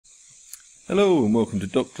Hello and welcome to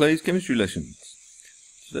Doc Clay's chemistry lessons.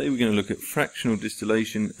 Today we're going to look at fractional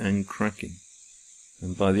distillation and cracking.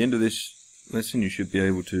 And by the end of this lesson you should be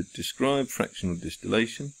able to describe fractional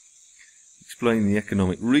distillation, explain the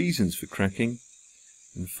economic reasons for cracking,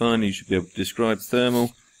 and finally you should be able to describe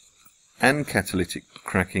thermal and catalytic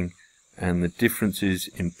cracking and the differences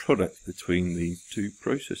in product between these two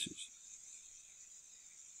processes.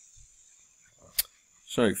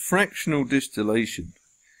 So, fractional distillation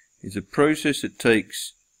is a process that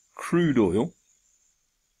takes crude oil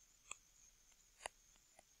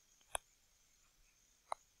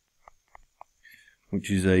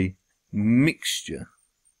which is a mixture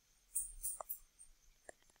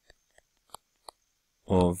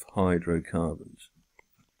of hydrocarbons,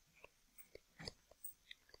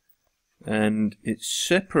 and it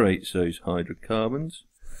separates those hydrocarbons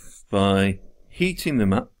by heating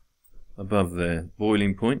them up above their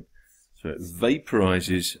boiling point. So it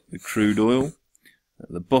vaporizes the crude oil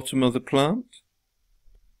at the bottom of the plant.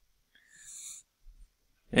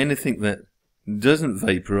 Anything that doesn't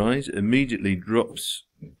vaporize immediately drops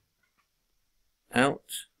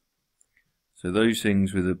out. So those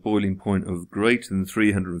things with a boiling point of greater than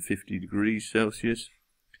 350 degrees Celsius,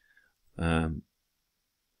 such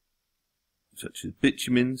as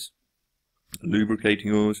bitumens,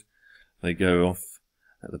 lubricating oils, they go off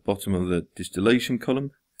at the bottom of the distillation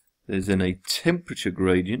column. There's then a temperature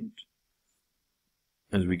gradient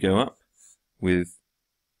as we go up, with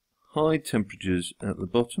high temperatures at the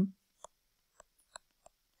bottom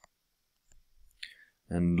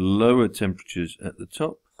and lower temperatures at the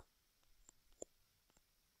top.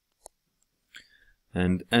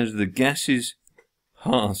 And as the gases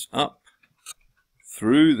pass up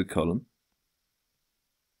through the column,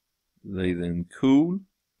 they then cool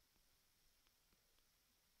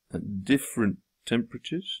at different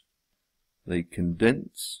temperatures. They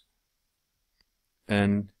condense,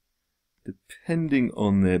 and depending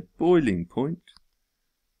on their boiling point,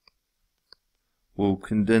 will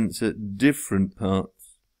condense at different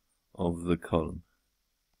parts of the column.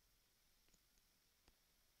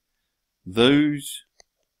 Those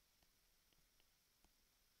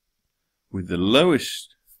with the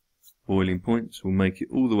lowest boiling points will make it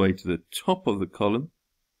all the way to the top of the column,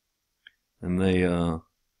 and they are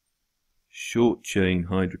short chain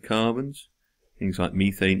hydrocarbons, things like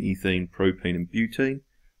methane, ethane, propane and butane.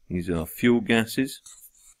 These are fuel gases.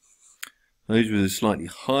 Those with a slightly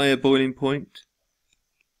higher boiling point,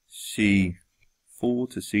 C4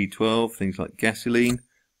 to C12, things like gasoline,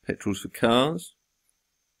 petrols for cars,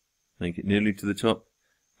 make it nearly to the top.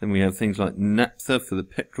 Then we have things like naphtha for the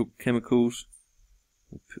petrochemicals,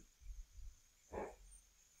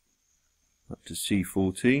 up to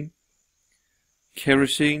C14,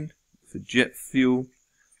 kerosene for jet fuel,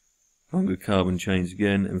 longer carbon chains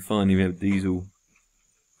again, and finally we have diesel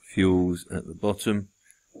fuels at the bottom.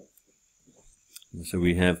 And so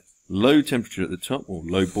we have low temperature at the top, or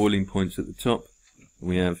low boiling points at the top.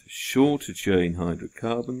 We have shorter chain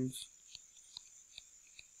hydrocarbons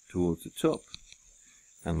towards the top,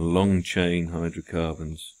 and long chain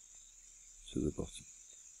hydrocarbons to the bottom.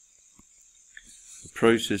 The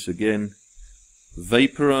process again,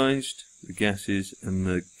 vaporized the gases, and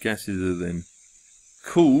the gases are then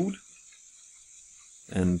cooled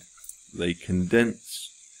and they condense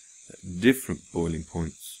at different boiling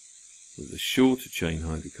points, with the shorter chain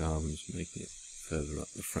hydrocarbons making it further up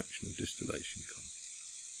the fractional distillation column.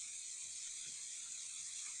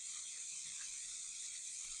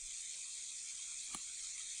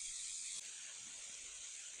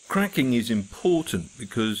 Cracking is important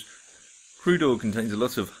because crude oil contains a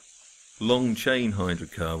lot of long chain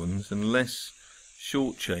hydrocarbons and less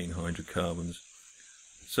short chain hydrocarbons.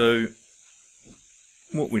 So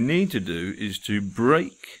what we need to do is to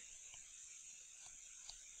break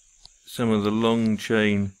some of the long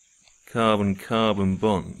chain carbon-carbon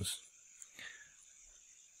bonds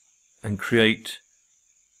and create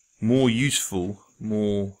more useful,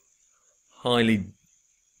 more highly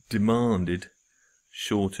demanded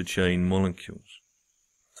shorter chain molecules.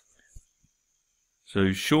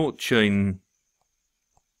 So short chain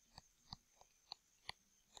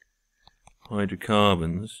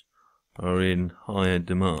hydrocarbons are in higher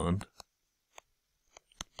demand,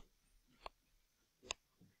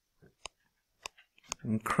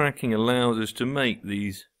 and cracking allows us to make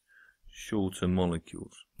these shorter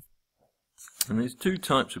molecules. And there's two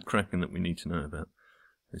types of cracking that we need to know about.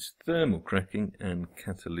 There's thermal cracking and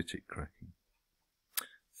catalytic cracking.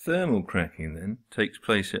 Thermal cracking then takes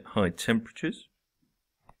place at high temperatures,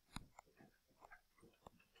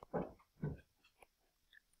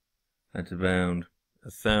 at around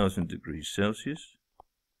 1000 degrees Celsius,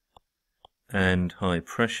 and high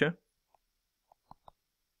pressure,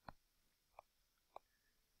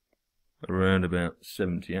 around about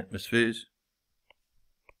 70 atmospheres.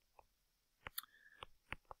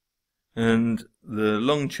 And the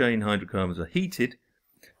long chain hydrocarbons are heated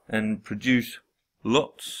and produce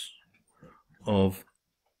lots of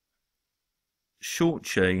short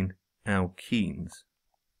chain alkenes.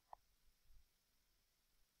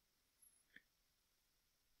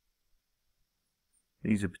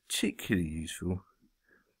 These are particularly useful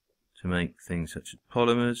to make things such as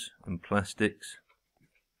polymers and plastics.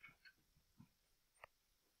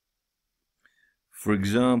 For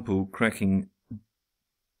example, cracking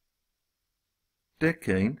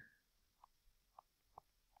decane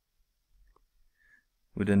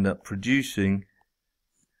would end up producing,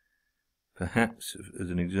 perhaps as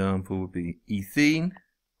an example, would be ethene,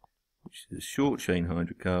 which is a short chain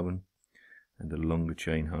hydrocarbon, and a longer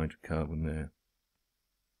chain hydrocarbon there,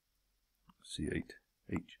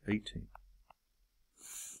 C8H18.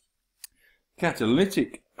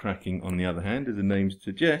 Catalytic cracking, on the other hand, as the name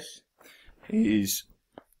suggests, is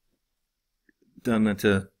done at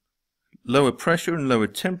a lower pressure and lower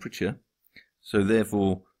temperature, so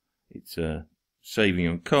therefore it's a saving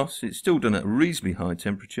on costs. It's still done at a reasonably high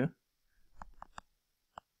temperature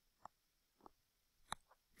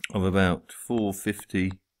of about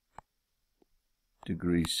 450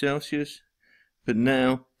 degrees Celsius, but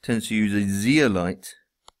now tends to use a zeolite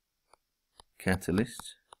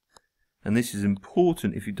catalyst, and this is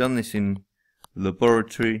important. If you've done this in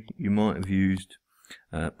laboratory, you might have used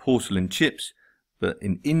porcelain chips, but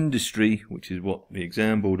in industry, which is what the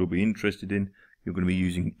exam board will be interested in, you're going to be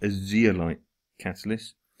using a zeolite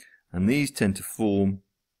catalyst, and these tend to form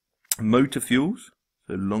motor fuels,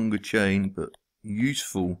 so longer chain but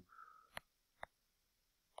useful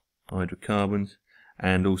hydrocarbons,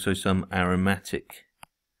 and also some aromatic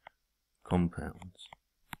compounds.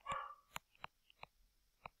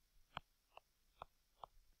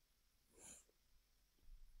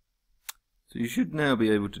 So you should now be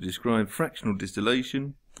able to describe fractional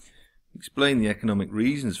distillation, explain the economic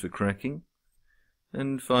reasons for cracking,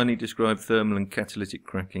 and finally describe thermal and catalytic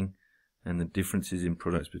cracking and the differences in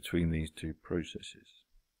products between these two processes.